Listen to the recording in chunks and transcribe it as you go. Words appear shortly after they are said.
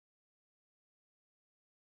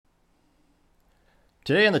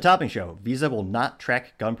Today on the Topping Show, Visa will not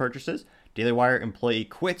track gun purchases. Daily Wire employee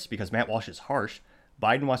quits because Matt Walsh is harsh.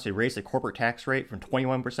 Biden wants to raise the corporate tax rate from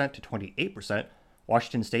 21% to 28%.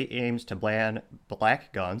 Washington State aims to ban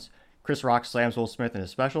black guns. Chris Rock slams Will Smith in a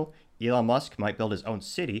special. Elon Musk might build his own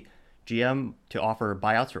city. GM to offer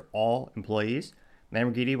buyouts for all employees.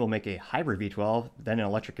 Lamborghini will make a hybrid V12, then an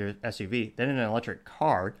electric SUV, then an electric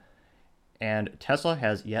car. And Tesla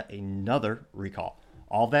has yet another recall.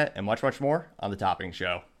 All of that and much, much more on The Topping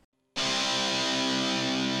Show.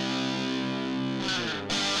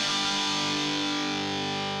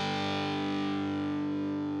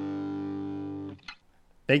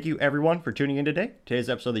 Thank you, everyone, for tuning in today. Today's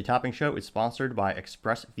episode of The Topping Show is sponsored by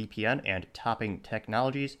ExpressVPN and Topping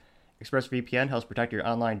Technologies. ExpressVPN helps protect your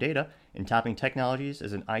online data, and Topping Technologies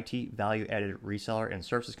is an IT value-added reseller and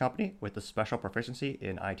services company with a special proficiency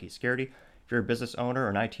in IT security. If you're a business owner or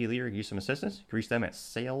an IT leader and need some assistance, you can reach them at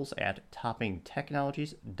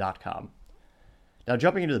sales@toppingtechnologies.com. Now,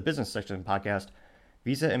 jumping into the business section of the podcast,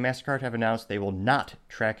 Visa and MasterCard have announced they will not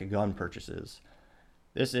track gun purchases.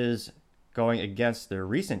 This is going against their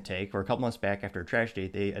recent take, where a couple months back after a tragedy,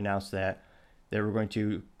 they announced that they were going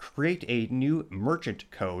to create a new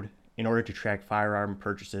merchant code in order to track firearm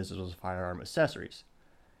purchases as well as firearm accessories,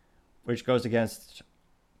 which goes against,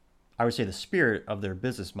 I would say, the spirit of their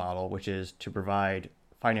business model, which is to provide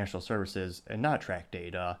financial services and not track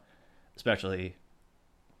data, especially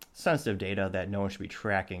sensitive data that no one should be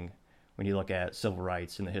tracking when you look at civil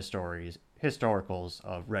rights and the historicals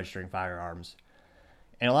of registering firearms.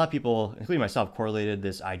 And a lot of people, including myself, correlated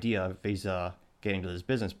this idea of Visa getting into this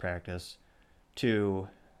business practice to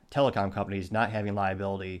telecom companies not having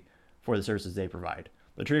liability for the services they provide.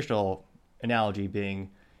 The traditional analogy being,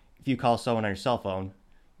 if you call someone on your cell phone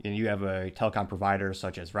and you have a telecom provider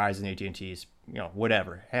such as Verizon, AT&T,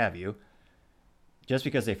 whatever have you, just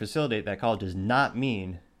because they facilitate that call does not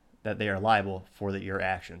mean that they are liable for your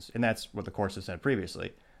actions. And that's what the courts have said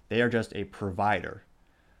previously. They are just a provider.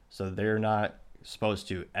 So they're not supposed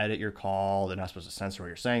to edit your call. They're not supposed to censor what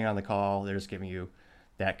you're saying on the call. They're just giving you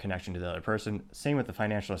that connection to the other person. Same with the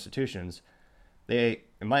financial institutions. They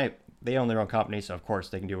own their own company, so of course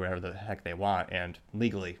they can do whatever the heck they want, and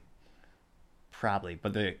legally, probably.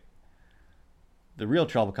 But the real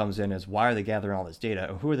trouble comes in is, why are they gathering all this data?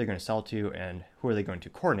 And who are they going to sell to, and who are they going to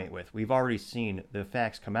coordinate with? We've already seen the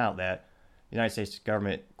facts come out that the United States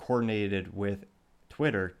government coordinated with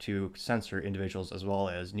Twitter to censor individuals as well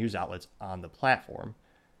as news outlets on the platform,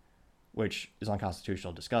 which is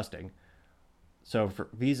unconstitutional, disgusting. So for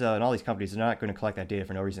Visa and all these companies, they're not going to collect that data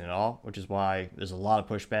for no reason at all, which is why there's a lot of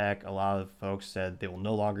pushback. A lot of folks said they will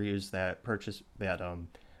no longer use that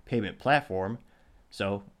payment platform.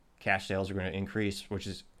 So cash sales are going to increase, which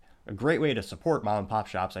is a great way to support mom and pop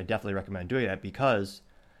shops. I definitely recommend doing that because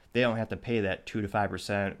they don't have to pay that 2 to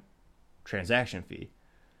 5% transaction fee.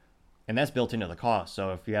 And that's built into the cost.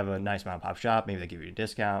 So if you have a nice mom and pop shop, maybe they give you a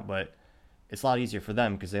discount, but it's a lot easier for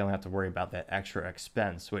them because they don't have to worry about that extra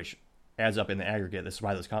expense, which adds up in the aggregate. This is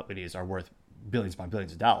why those companies are worth billions upon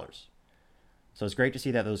billions of dollars. So it's great to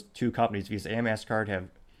see that those two companies, Visa and MasterCard, have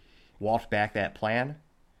walked back that plan.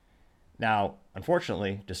 Now,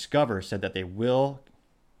 unfortunately, Discover said that they will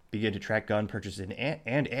begin to track gun purchases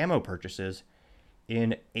and ammo purchases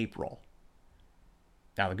in April.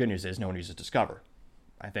 Now, the good news is no one uses Discover.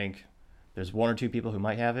 I think there's one or two people who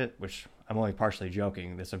might have it, which I'm only partially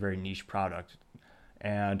joking. It's a very niche product.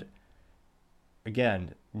 And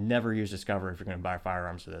again, never use Discover if you're going to buy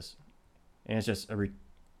firearms for this. And it's just a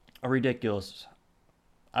ridiculous,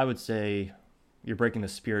 I would say, you're breaking the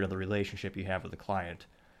spirit of the relationship you have with the client,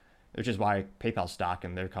 which is why PayPal stock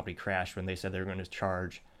and their company crashed when they said they were going to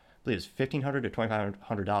charge, I believe it's $1,500 to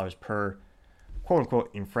 $2,500 per quote-unquote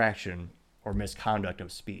infraction or misconduct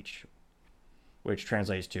of speech, which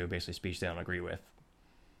translates to basically speech they don't agree with,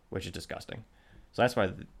 which is disgusting. So that's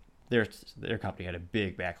why their company had a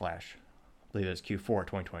big backlash. I believe it was Q4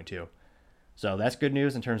 2022. So that's good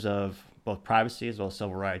news in terms of both privacy as well as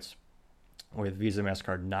civil rights, with Visa and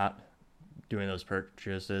MasterCard not doing those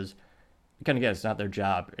purchases. Again, it's not their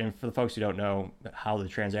job. And for the folks who don't know how the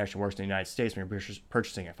transaction works in the United States, when you're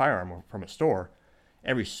purchasing a firearm from a store,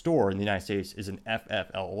 every store in the United States is an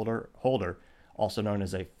FFL holder, also known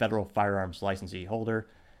as a federal firearms licensee holder.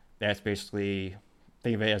 That's basically,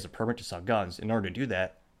 think of it as a permit to sell guns. In order to do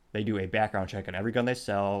that, they do a background check on every gun they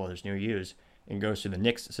sell, whether it's new or used, and goes through the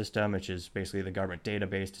NICS system, which is basically the government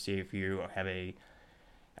database to see if you have a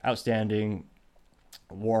outstanding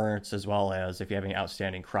warrants, as well as if you have any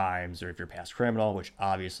outstanding crimes or if you're past criminal, which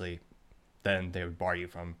obviously then they would bar you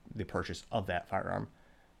from the purchase of that firearm.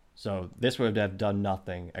 So this would have done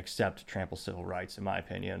nothing except trample civil rights, in my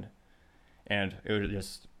opinion. and it would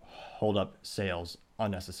just hold up sales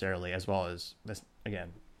unnecessarily, as well as this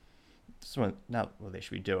again, not what they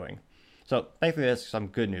should be doing. So thankfully, that's some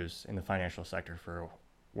good news in the financial sector for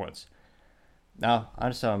once. Now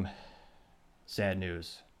on to some sad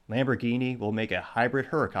news. Lamborghini will make a hybrid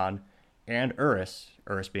Huracan and Urus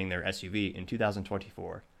being their SUV, in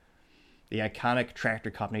 2024. The iconic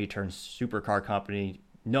tractor company turned supercar company,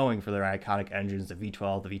 knowing for their iconic engines, the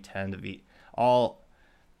V12, the V10, all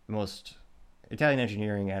the most Italian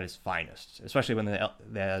engineering at its finest, especially when they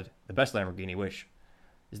had the best Lamborghini, which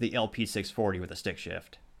is the LP640 with a stick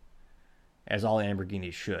shift, as all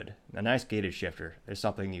Lamborghinis should. A nice gated shifter is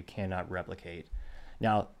something you cannot replicate.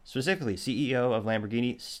 Now, specifically, CEO of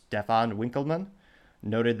Lamborghini, Stefan Winkelmann,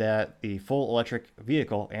 noted that the full electric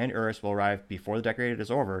vehicle and Urus will arrive before the decade is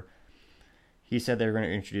over. He said they're going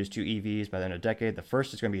to introduce 2 EVs by the end of the decade. The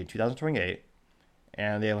first is going to be in 2028,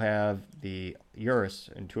 and they'll have the Urus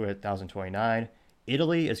in 2029.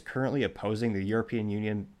 Italy is currently opposing the European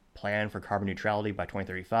Union plan for carbon neutrality by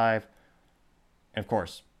 2035. And of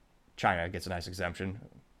course, China gets a nice exemption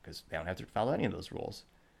because they don't have to follow any of those rules.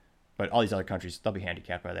 But all these other countries, they'll be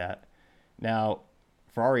handicapped by that. Now,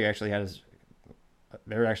 Ferrari actually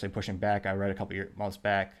they're actually pushing back. I read a couple months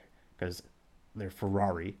back, because they're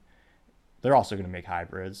Ferrari. They're also going to make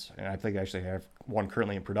hybrids, and I think they actually have one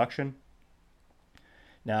currently in production.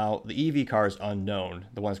 Now, the EV car is unknown.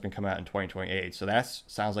 The one that's going to come out in 2028. So that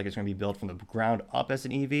sounds like it's going to be built from the ground up as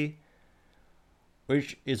an EV,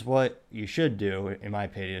 which is what you should do, in my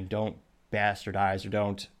opinion. Don't bastardize, or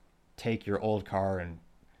don't take your old car and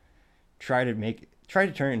try to turn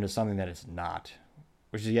it into something that it's not,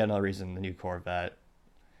 which is yet another reason the new Corvette,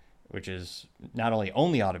 which is not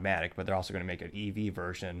only automatic, but they're also going to make an EV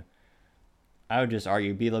version. I would just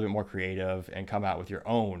argue, be a little bit more creative and come out with your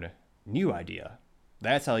own new idea.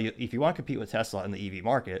 That's how if you want to compete with Tesla in the EV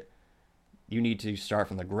market, you need to start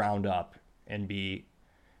from the ground up and be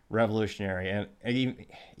revolutionary. And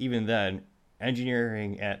even then,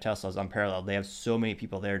 engineering at Tesla is unparalleled. They have so many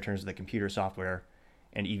people there in terms of the computer software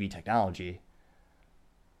and EV technology.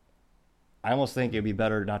 I almost think it'd be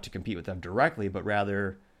better not to compete with them directly, but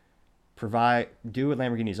rather do what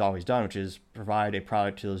Lamborghini's always done, which is provide a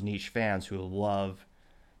product to those niche fans who love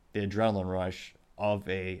the adrenaline rush of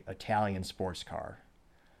a Italian sports car.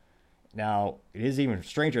 Now, it is even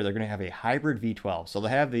stranger. They're going to have a hybrid V12. So they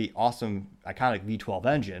have the awesome, iconic V12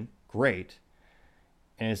 engine. Great.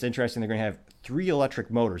 And it's interesting, they're going to have 3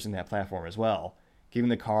 electric motors in that platform as well, giving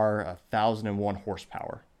the car 1,001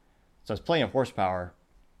 horsepower. So it's plenty of horsepower.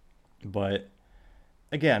 But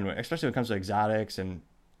again, especially when it comes to exotics, and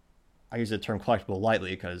I use the term collectible lightly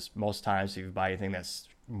because most times if you buy anything that's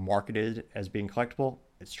marketed as being collectible,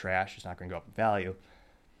 it's trash. It's not going to go up in value.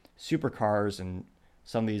 Supercars and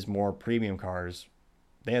some of these more premium cars,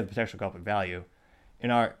 they have the potential to go up in value.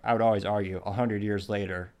 And I would always argue, 100 years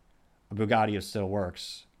later, a Bugatti still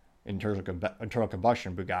works in terms of internal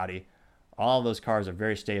combustion Bugatti. All of those cars are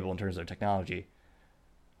very stable in terms of their technology.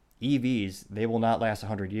 EVs, they will not last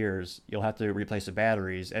 100 years. You'll have to replace the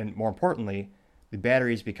batteries. And more importantly, the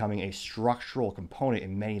battery is becoming a structural component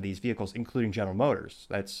in many of these vehicles, including General Motors.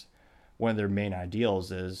 That's one of their main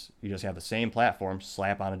ideals, is you just have the same platform,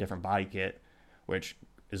 slap on a different body kit, which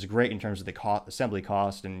is great in terms of the assembly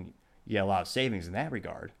cost, and you get a lot of savings in that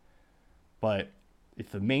regard. But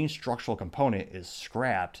if the main structural component is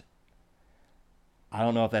scrapped, I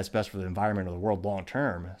don't know if that's best for the environment or the world long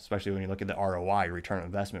term, especially when you look at the ROI, return on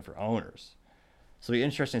investment for owners. So it'll be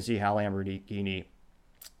interesting to see how Lamborghini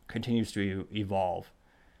continues to evolve.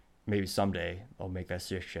 Maybe someday they'll make that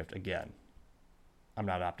shift again. I'm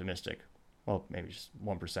not optimistic. Well, maybe just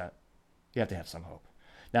 1%. You have to have some hope.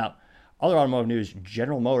 Now, other automotive news,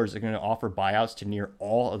 General Motors are going to offer buyouts to near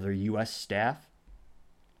all of their U.S. staff.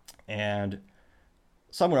 And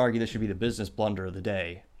some would argue this should be the business blunder of the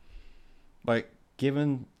day. But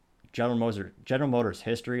given General Motors'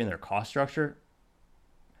 history and their cost structure,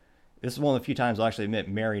 this is one of the few times I'll actually admit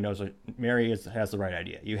Mary has the right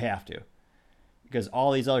idea. You have to. Because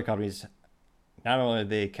all these other companies, not only are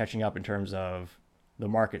they catching up in terms of the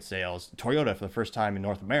market sales, Toyota for the first time in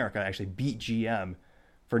North America actually beat GM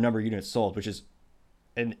for a number of units sold, which is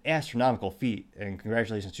an astronomical feat, and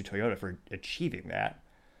congratulations to Toyota for achieving that.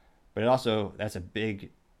 But that's a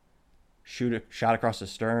big shot across the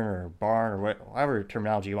stern or barn, or whatever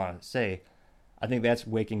terminology you want to say. I think that's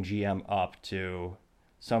waking GM up to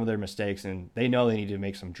some of their mistakes, and they know they need to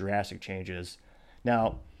make some drastic changes.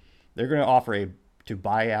 Now, they're going to offer to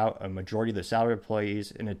buy out a majority of the salaried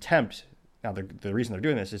employees in attempt. Now, the reason they're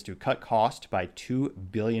doing this is to cut cost by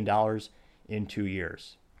 $2 billion in 2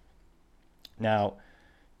 years. Now,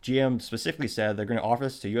 GM specifically said they're going to offer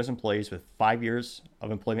this to U.S. employees with 5 years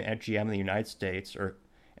of employment at GM in the United States,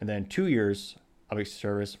 and then 2 years of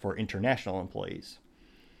service for international employees.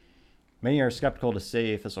 Many are skeptical to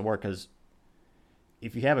say if this will work because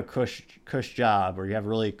if you have a cush job, or you have a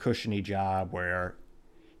really cushiony job where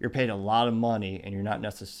you're paid a lot of money and you're not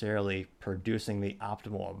necessarily producing the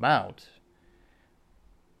optimal amount,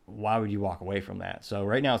 why would you walk away from that? So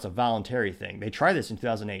right now it's a voluntary thing. They tried this in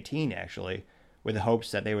 2018 actually, with the hopes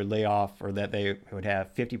that they would lay off, or that they would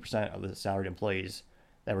have 50% of the salaried employees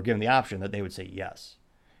that were given the option that they would say yes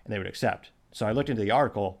and they would accept. So I looked into the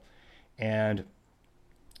article, and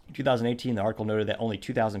in 2018 the article noted that only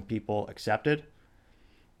 2,000 people accepted,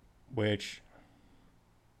 which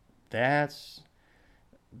that's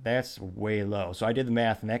way low. So I did the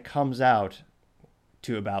math, and that comes out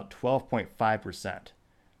to about 12.5%.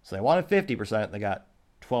 So they wanted 50%, they got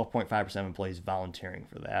 12.5% of employees volunteering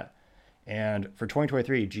for that. And for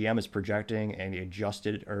 2023, GM is projecting the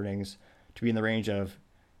adjusted earnings to be in the range of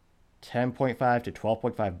 10.5 to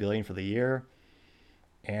 12.5 billion for the year.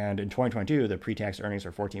 And in 2022, the pre-tax earnings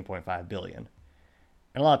are 14.5 billion.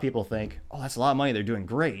 And a lot of people think, oh, that's a lot of money, they're doing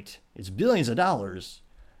great, it's billions of dollars.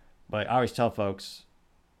 But I always tell folks,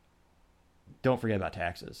 don't forget about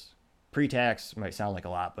taxes. Pre-tax might sound like a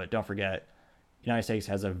lot, but don't forget, the United States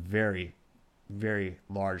has a very, very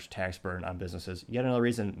large tax burden on businesses. Yet another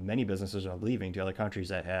reason many businesses are leaving to other countries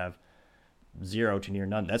that have zero to near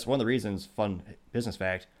none. That's one of the reasons, fun business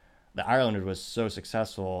fact, that Ireland was so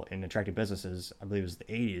successful in attracting businesses, I believe it was the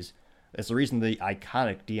 80s. That's the reason the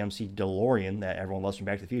iconic DMC DeLorean that everyone loves from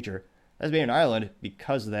Back to the Future has been in Ireland,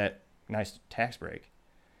 because of that nice tax break.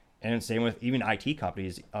 And same with even IT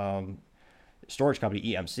companies. Storage company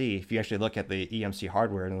EMC, if you actually look at the EMC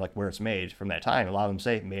hardware and like where it's made from that time, a lot of them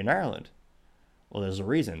say made in Ireland. Well, there's a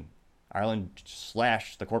reason. Ireland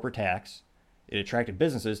slashed the corporate tax. It attracted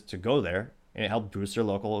businesses to go there, and it helped boost their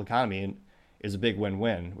local economy, and is a big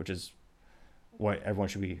win-win, which is what everyone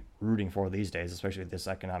should be rooting for these days, especially with this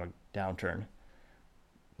economic downturn.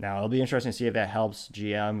 Now, it'll be interesting to see if that helps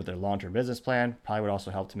GM with their long-term business plan. Probably would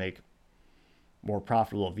also help to make more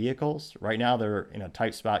profitable vehicles. Right now, they're in a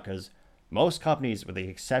tight spot because most companies, with the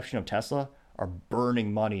exception of Tesla, are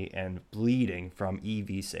burning money and bleeding from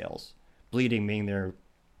EV sales. Bleeding meaning they're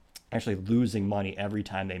actually losing money every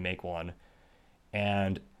time they make one.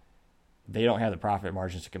 And they don't have the profit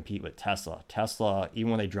margins to compete with Tesla. Tesla,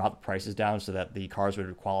 even when they drop the prices down so that the cars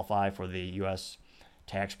would qualify for the U.S.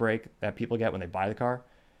 tax break that people get when they buy the car,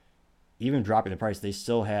 even dropping the price, they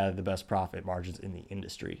still had the best profit margins in the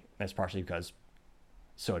industry. That's partially because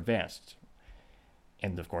it's so advanced.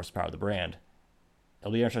 And of course, the power of the brand.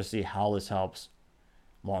 It'll be interesting to see how this helps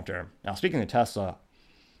long term. Now, speaking of Tesla,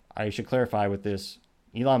 I should clarify with this,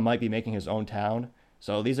 Elon might be making his own town.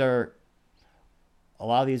 So a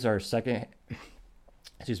lot of these are secondhand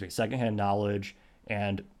knowledge,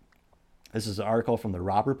 and this is an article from the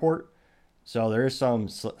Robb Report. So there is some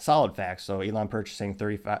solid facts. So Elon purchasing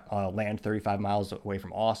land 35 miles away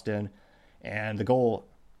from Austin, and the goal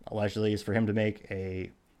allegedly is for him to make a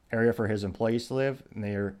area for his employees to live, and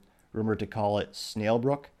they're rumored to call it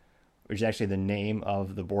Snailbrook, which is actually the name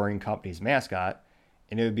of the Boring Company's mascot,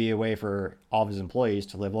 and it would be a way for all of his employees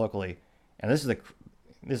to live locally. And this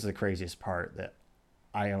is the craziest part that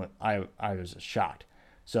I was shocked.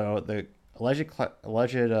 So the alleged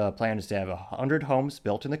plan is to have 100 homes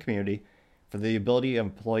built in the community for the ability of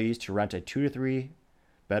employees to rent a 2 to 3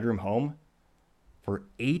 bedroom home for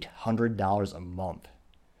 $800 a month,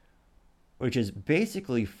 which is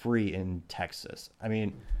basically free in Texas. I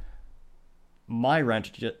mean, my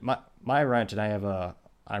rent, and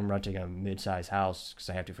I'm renting a mid-sized house because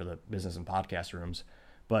I have to for the business and podcast rooms,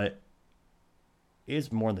 but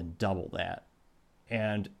it's more than double that.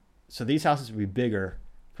 And so these houses would be bigger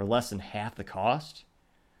for less than half the cost.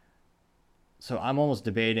 So I'm almost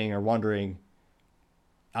debating or wondering,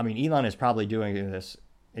 I mean, Elon is probably doing this.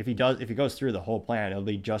 If he goes through the whole plan, it'll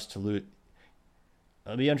be just to loot.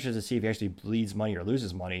 It'll be interesting to see if he actually bleeds money or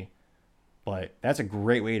loses money. But that's a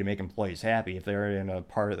great way to make employees happy. If they're in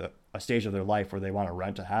a stage of their life where they want to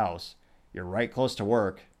rent a house, you're right close to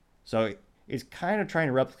work. So it's kind of trying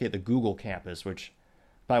to replicate the Google campus, which is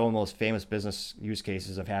probably one of the most famous business use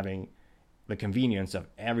cases of having the convenience of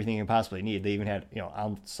everything you can possibly need. They even had,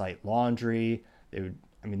 on-site laundry. They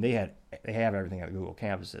have everything at Google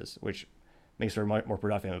campuses, which makes for a much more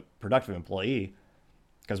productive employee,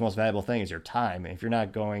 because the most valuable thing is your time. And if you're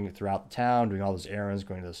not going throughout the town, doing all those errands,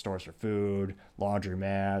 going to the stores for food, laundry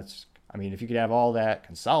mats, if you could have all that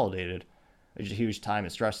consolidated, it's a huge time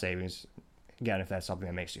and stress savings. Again, if that's something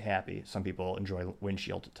that makes you happy. Some people enjoy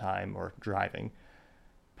windshield time or driving.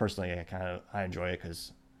 Personally, I enjoy it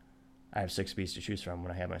because I have 6 speeds to choose from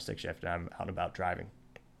when I have my stick shift and I'm out and about driving.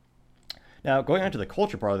 Now, going on to the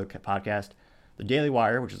culture part of the podcast, the Daily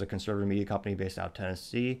Wire, which is a conservative media company based out of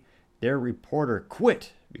Tennessee, their reporter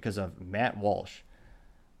quit because of Matt Walsh,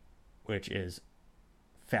 which is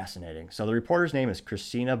fascinating. So the reporter's name is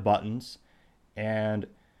Christina Buttons, and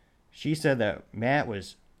she said that Matt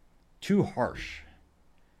was too harsh.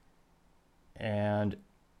 And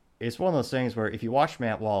it's one of those things where if you watch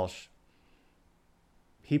Matt Walsh,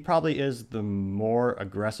 he probably is the more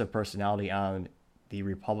aggressive personality on the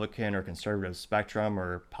Republican or conservative spectrum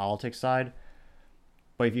or politics side.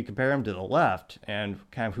 But if you compare him to the left and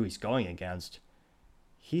kind of who he's going against,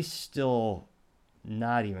 he's still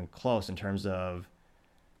not even close in terms of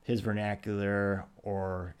his vernacular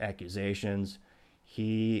or accusations.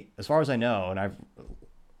 He, as far as I know, and I've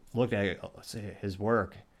looked at his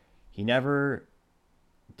work, he never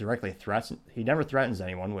directly threatens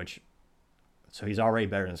anyone, so he's already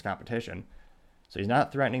better in this competition. So he's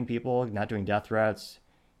not threatening people, not doing death threats.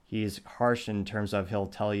 He's harsh in terms of he'll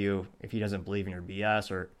tell you if he doesn't believe in your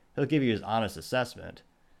BS, or he'll give you his honest assessment.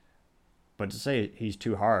 But to say he's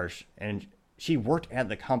too harsh, and she worked at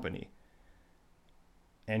the company,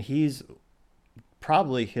 and he's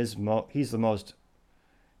probably he's the most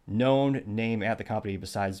known name at the company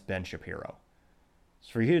besides Ben Shapiro.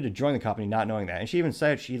 So for you to join the company not knowing that, and she even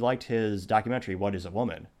said she liked his documentary, What is a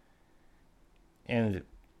Woman? And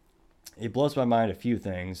it blows my mind a few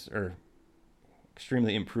things, or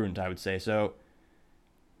extremely imprudent, I would say. So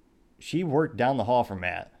she worked down the hall from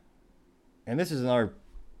Matt. And this is another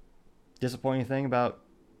disappointing thing about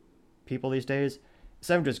people these days.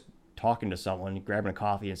 Instead of just talking to someone, grabbing a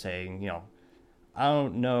coffee and saying, I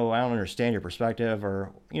don't know, I don't understand your perspective,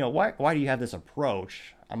 or, why do you have this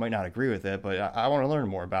approach? I might not agree with it, but I want to learn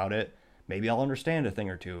more about it. Maybe I'll understand a thing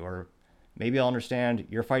or two, or maybe I'll understand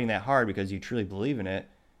you're fighting that hard because you truly believe in it.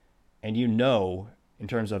 And in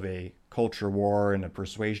terms of a culture war and a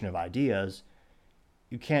persuasion of ideas,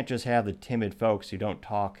 you can't just have the timid folks who don't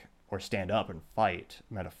talk or stand up and fight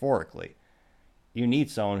metaphorically. You need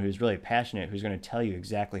someone who's really passionate, who's going to tell you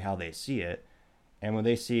exactly how they see it. And when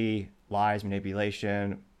they see lies,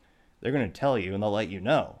 manipulation, they're going to tell you and they'll let you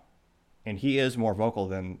know. And he is more vocal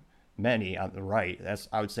than many on the right.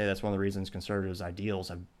 I would say that's one of the reasons conservatives' ideals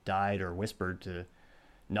have died or whispered to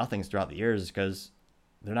nothings throughout the years, is because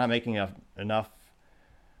they're not making enough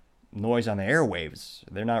noise on the airwaves.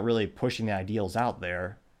 They're not really pushing the ideals out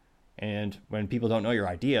there. And when people don't know your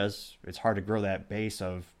ideas, it's hard to grow that base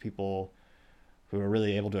of people who are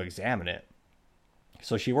really able to examine it.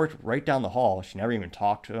 So she worked right down the hall. She never even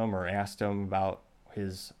talked to him or asked him about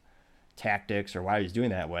his tactics or why he was doing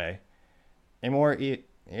that way. And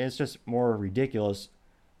it's just more ridiculous.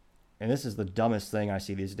 And this is the dumbest thing I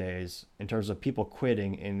see these days in terms of people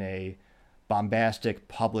quitting in a bombastic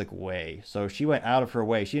public way. So she went out of her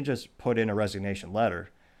way. She didn't just put in a resignation letter.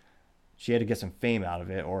 She had to get some fame out of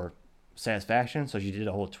it or satisfaction. So she did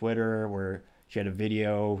a whole Twitter where she had a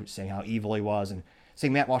video saying how evil he was and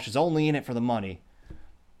saying Matt Walsh is only in it for the money,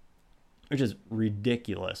 which is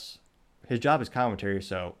ridiculous. His job is commentary,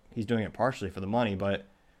 so he's doing it partially for the money. But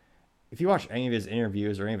if you watch any of his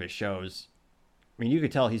interviews or any of his shows, you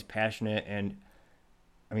could tell he's passionate, and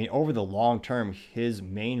over the long term, his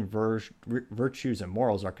main virtues and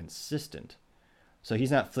morals are consistent. So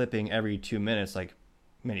he's not flipping every 2 minutes like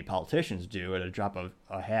many politicians do at a drop of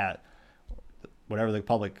a hat. Whatever the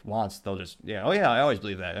public wants, they'll just, I always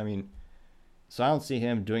believe that. So I don't see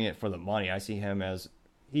him doing it for the money. I see him as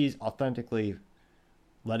he's authentically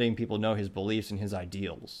letting people know his beliefs and his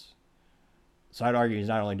ideals. So I'd argue he's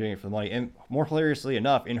not only doing it for the money. And more hilariously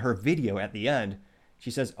enough, in her video at the end,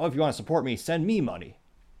 she says, if you want to support me, send me money.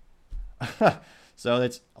 So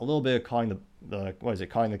that's a little bit of calling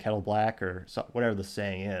calling the kettle black, or whatever the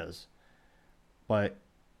saying is. But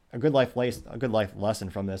a good life lesson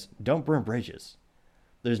from this: don't burn bridges.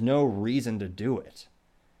 There's no reason to do it,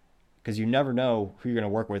 because you never know who you're going to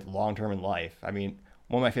work with long term in life. One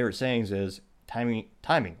of my favorite sayings is timing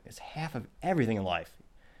is half of everything in life.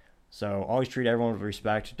 So always treat everyone with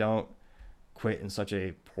respect. Don't quit in such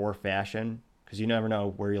a poor fashion, because you never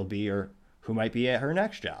know where you'll be or who might be at her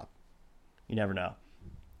next job. You never know.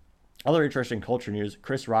 Other interesting culture news: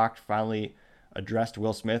 Chris Rock finally addressed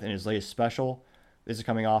Will Smith in his latest special. This is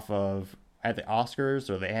coming off of at the Oscars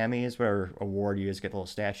or the Emmys, whatever award you just get the little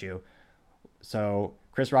statue. So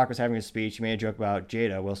Chris Rock was having a speech. He made a joke about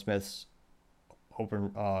Jada, Will Smith's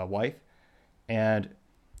open wife, and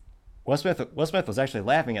Will Smith was actually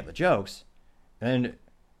laughing at the jokes. And then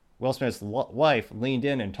Will Smith's wife leaned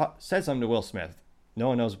in and said something to Will Smith. No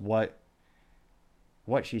one knows what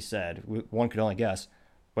she said. One could only guess.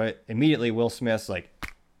 But immediately Will Smith's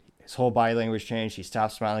his whole body language changed. He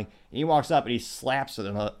stopped smiling. And he walks up and he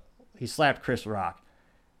slapped Chris Rock.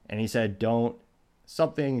 And he said, don't,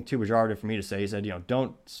 something too pejorative for me to say. He said,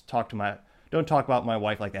 don't talk about my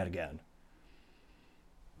wife like that again.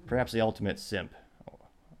 Perhaps the ultimate simp.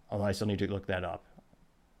 Although I still need to look that up.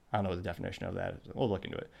 I don't know what the definition of that is. We'll look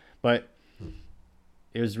into it. But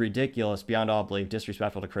it was ridiculous, beyond all belief,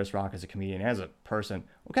 disrespectful to Chris Rock as a comedian, as a person.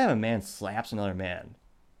 What kind of a man slaps another man?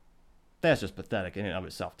 That's just pathetic in and of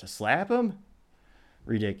itself. To slap him?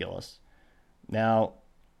 Ridiculous. Now,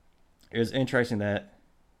 it was interesting that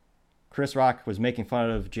Chris Rock was making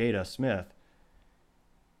fun of Jada Smith,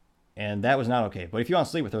 and that was not okay. But if you want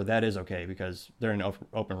to sleep with her, that is okay because they're in an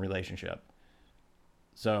open relationship.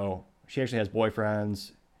 So she actually has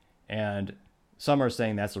boyfriends, and some are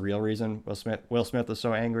saying that's the real reason Will Smith was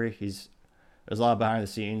so angry. There's a lot behind the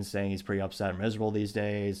scenes saying he's pretty upset and miserable these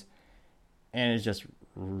days, and it's just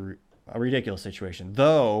a ridiculous situation.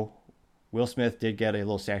 Though Will Smith did get a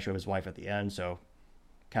little statue of his wife at the end, so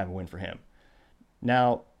kind of a win for him.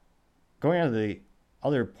 Now, going on to the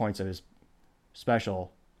other points of his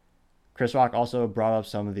special, Chris Rock also brought up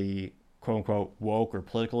some of the quote-unquote woke or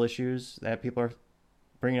political issues that people are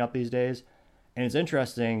bringing up these days. And it's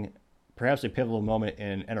interesting, perhaps a pivotal moment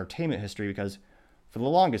in entertainment history, because for the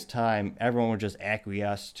longest time, everyone would just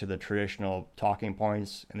acquiesce to the traditional talking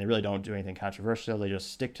points, and they really don't do anything controversial. They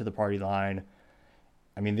just stick to the party line.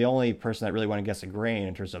 I mean, the only person that really went against the grain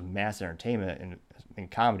in terms of mass entertainment in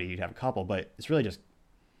comedy, you'd have a couple, but it's really just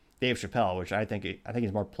Dave Chappelle, which I think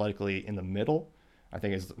is more politically in the middle. I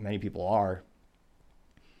think as many people are.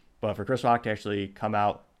 But for Chris Rock to actually come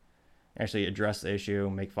out, actually address the issue,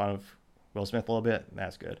 make fun of Will Smith a little bit,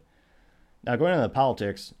 that's good. Now, going into the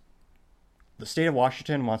politics, the state of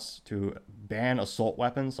Washington wants to ban assault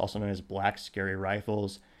weapons, also known as black scary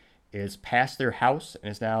rifles. It's passed their House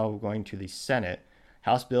and is now going to the Senate.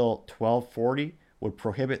 House Bill 1240 would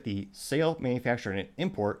prohibit the sale, manufacture, and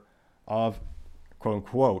import of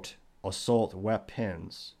quote-unquote assault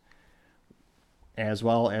weapons, as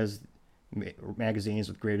well as magazines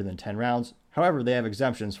with greater than 10 rounds. However, they have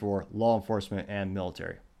exemptions for law enforcement and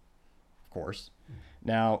military, of course.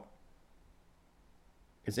 Now,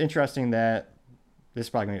 it's interesting that this is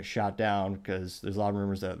probably going to get shot down because there's a lot of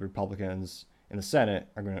rumors that Republicans in the Senate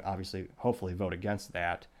are going to obviously, hopefully, vote against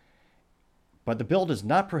that. But the bill does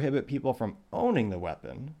not prohibit people from owning the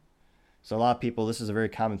weapon. So a lot of people, this is a very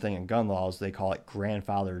common thing in gun laws, they call it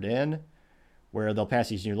grandfathered in, where they'll pass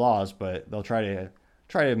these new laws, but they'll try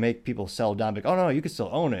to make people settle down, like, oh no, you can still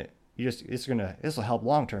own it. This will help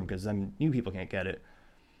long term because then new people can't get it,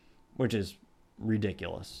 which is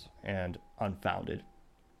ridiculous and unfounded.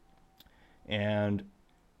 And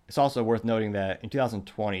it's also worth noting that in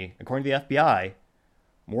 2020, according to the FBI,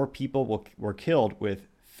 more people were killed with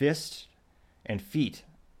fists and feet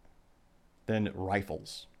than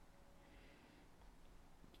rifles.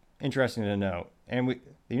 Interesting to note. And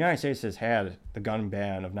the United States has had the gun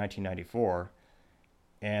ban of 1994,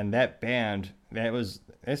 and that ban,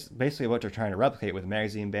 that's basically what they're trying to replicate with the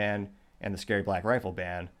magazine ban and the scary black rifle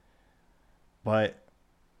ban. But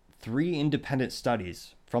 3 independent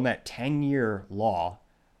studies from that 10-year law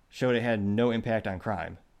showed it had no impact on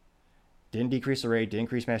crime. Didn't decrease the rate, didn't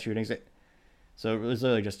increase mass shootings. So it was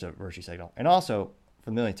literally just a virtue signal. And also,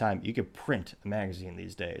 for the millionth time, you could print a magazine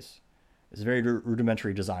these days. It's a very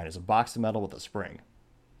rudimentary design. It's a box of metal with a spring.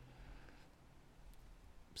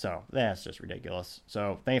 So that's just ridiculous.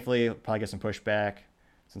 So thankfully, we'll probably get some pushback,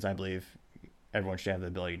 since I believe everyone should have the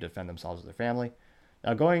ability to defend themselves and their family.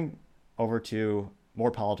 Now, going over to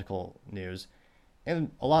more political news, and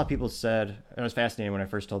a lot of people said, and it was fascinating when I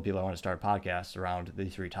first told people I want to start a podcast around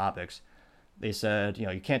these 3 topics. They said,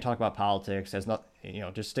 you can't talk about politics,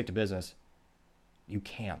 just stick to business. You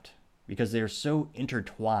can't, because they're so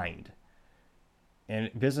intertwined.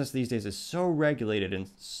 And business these days is so regulated and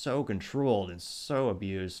so controlled and so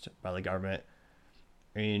abused by the government.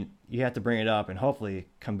 I mean, you have to bring it up and hopefully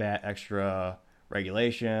combat extra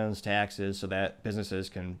regulations, taxes, so that businesses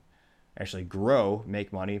can actually grow,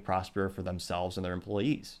 make money, prosper for themselves and their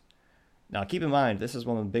employees. Now, keep in mind, this is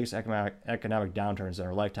one of the biggest economic downturns in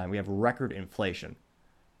our lifetime. We have record inflation.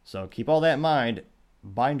 So keep all that in mind.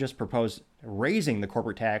 Biden just proposed raising the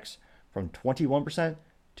corporate tax from 21%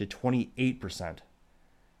 to 28%.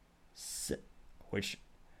 Which,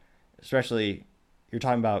 especially, you're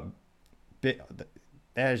talking about, that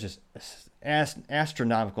is just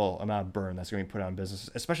astronomical amount of burn that's going to be put on businesses,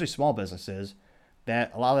 especially small businesses,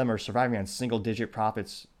 that a lot of them are surviving on single-digit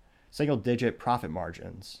profit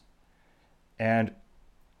margins. And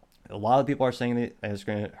a lot of people are saying that it's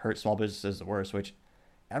going to hurt small businesses the worst, which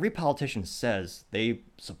every politician says they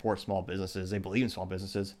support small businesses, they believe in small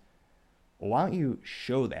businesses. Well, why don't you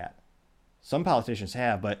show that? Some politicians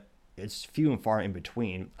have, but it's few and far in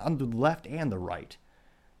between on the left and the right.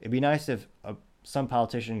 It'd be nice if some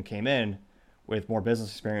politician came in with more business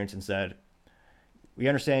experience and said, we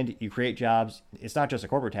understand you create jobs. It's not just a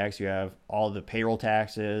corporate tax. You have all the payroll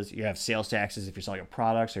taxes. You have sales taxes if you're selling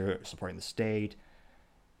products or supporting the state.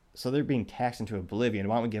 So they're being taxed into oblivion.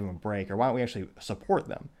 Why don't we give them a break? Or why don't we actually support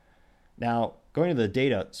them? Now, going to the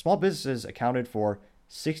data, small businesses accounted for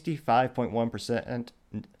 65.1%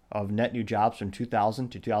 of net new jobs from 2000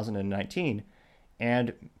 to 2019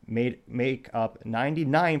 and make up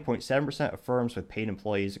 99.7% of firms with paid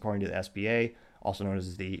employees, according to the SBA, also known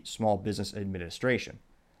as the Small Business Administration.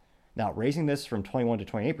 Now, raising this from 21 to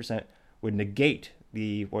 28% would negate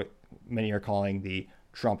what many are calling the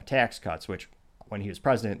Trump tax cuts, which when he was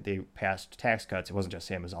president, they passed tax cuts. It wasn't just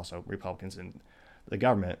him, it was also Republicans in the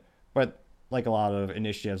government. But like a lot of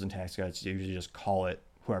initiatives and tax cuts, you usually just call it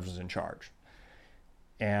whoever's in charge.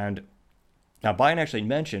 And now Biden actually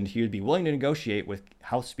mentioned he would be willing to negotiate with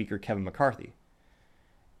House Speaker Kevin McCarthy.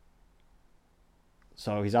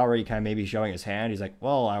 So he's already kind of maybe showing his hand. He's like,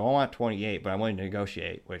 well, I want 28, but I'm willing to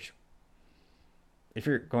negotiate, which if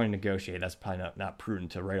you're going to negotiate, that's probably not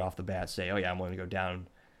prudent to right off the bat say, oh yeah, I'm willing to go down.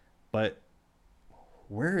 But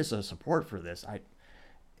where is the support for this?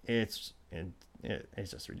 It's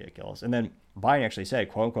just ridiculous. And then Biden actually said,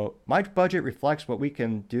 quote unquote, my budget reflects what we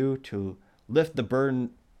can do to lift the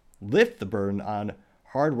burden on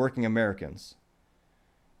hardworking Americans.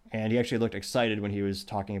 And he actually looked excited when he was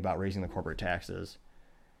talking about raising the corporate taxes.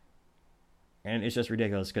 And it's just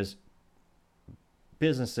ridiculous because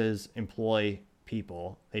businesses employ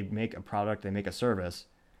people. They make a product, they make a service.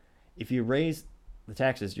 If you raise the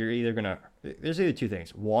taxes, there's either two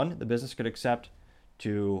things. One, the business could accept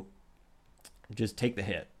to just take the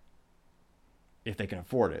hit if they can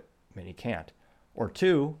afford it. Many can't. Or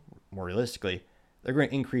two, more realistically, they're going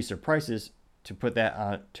to increase their prices to put that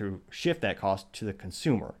on, to shift that cost to the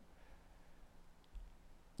consumer.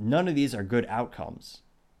 None of these are good outcomes.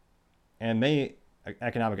 And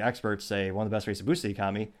economic experts say one of the best ways to boost the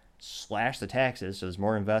economy, slash the taxes so there's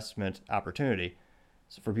more investment opportunity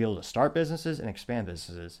for people to start businesses and expand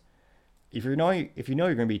businesses. If you know you're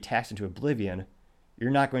going to be taxed into oblivion,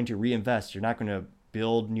 you're not going to reinvest. You're not going to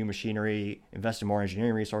build new machinery, invest in more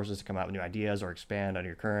engineering resources to come out with new ideas or expand on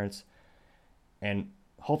your currents. And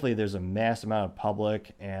hopefully there's a mass amount of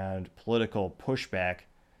public and political pushback,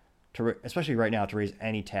 especially right now, to raise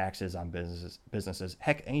any taxes on businesses.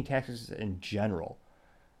 Heck, any taxes in general.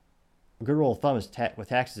 A good rule of thumb is with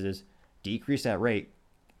taxes is decrease that rate,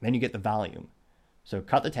 then you get the volume. So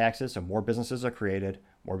cut the taxes so more businesses are created,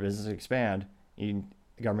 more businesses expand, the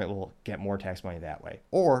government will get more tax money that way.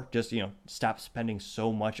 Or just, stop spending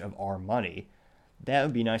so much of our money. That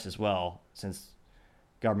would be nice as well, since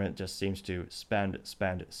government just seems to spend.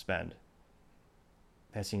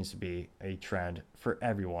 That seems to be a trend for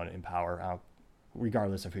everyone in power,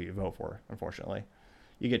 regardless of who you vote for, unfortunately.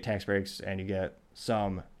 You get tax breaks and you get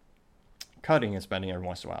some cutting and spending every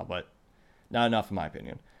once in a while, but not enough in my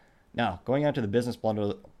opinion. Now, going on to the business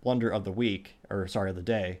blunder of the week, of the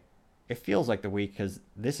day, it feels like the week because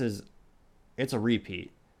it's a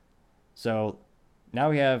repeat. So now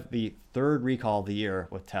we have the third recall of the year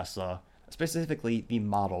with Tesla, specifically the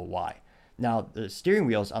Model Y. Now, the steering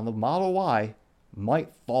wheels on the Model Y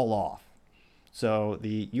might fall off. So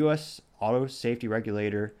the U.S. Auto Safety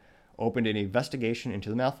Regulator opened an investigation into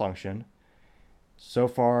the malfunction. So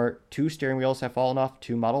far, 2 steering wheels have fallen off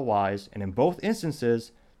 2 Model Ys, and in both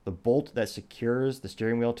instances, the bolt that secures the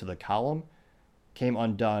steering wheel to the column came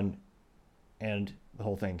undone, and the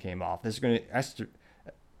whole thing came off. This is going to,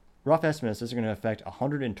 rough estimates, this is going to affect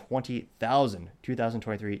 120,000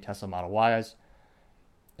 2023 Tesla Model Ys.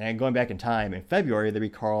 And going back in time, in February, they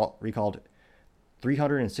recalled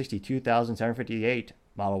 362,758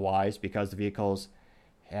 Model Ys because the vehicles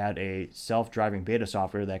had a self-driving beta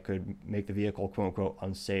software that could make the vehicle, quote unquote,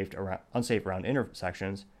 unsafe around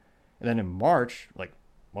intersections. And then in March,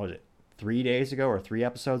 3 days ago or 3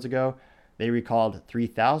 episodes ago, they recalled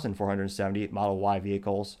 3,470 Model Y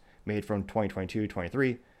vehicles made from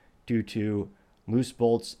 2022-23 due to loose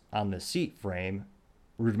bolts on the seat frame.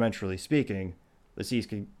 Rudimentarily speaking, the seats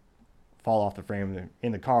could fall off the frame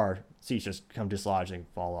in the car. Seats just come dislodged and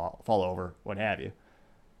fall over, what have you.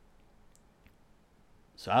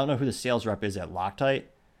 So I don't know who the sales rep is at Loctite,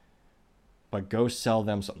 but go sell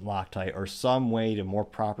them some Loctite or some way to more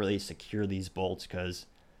properly secure these bolts, because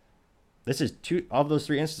this is 2 of those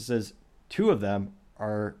 3 instances. 2 of them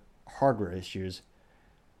are hardware issues,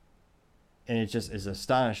 and it just is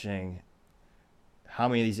astonishing how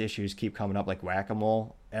many of these issues keep coming up like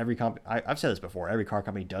whack-a-mole. Every company, I've said this before, every car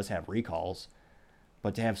company does have recalls,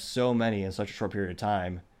 but to have so many in such a short period of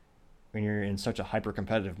time when you're in such a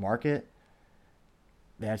hyper-competitive market,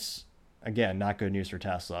 that's, again, not good news for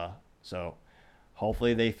Tesla. So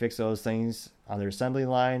hopefully they fix those things on their assembly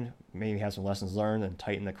line, maybe have some lessons learned and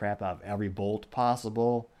tighten the crap out of every bolt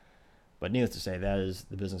possible. But needless to say, that is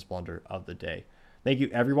the business blunder of the day. Thank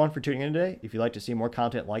you everyone for tuning in today. If you'd like to see more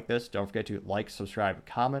content like this, don't forget to like, subscribe,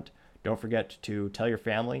 comment. Don't forget to tell your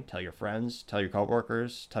family, tell your friends, tell your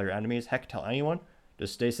coworkers, tell your enemies, heck, tell anyone.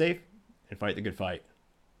 Just stay safe and fight the good fight.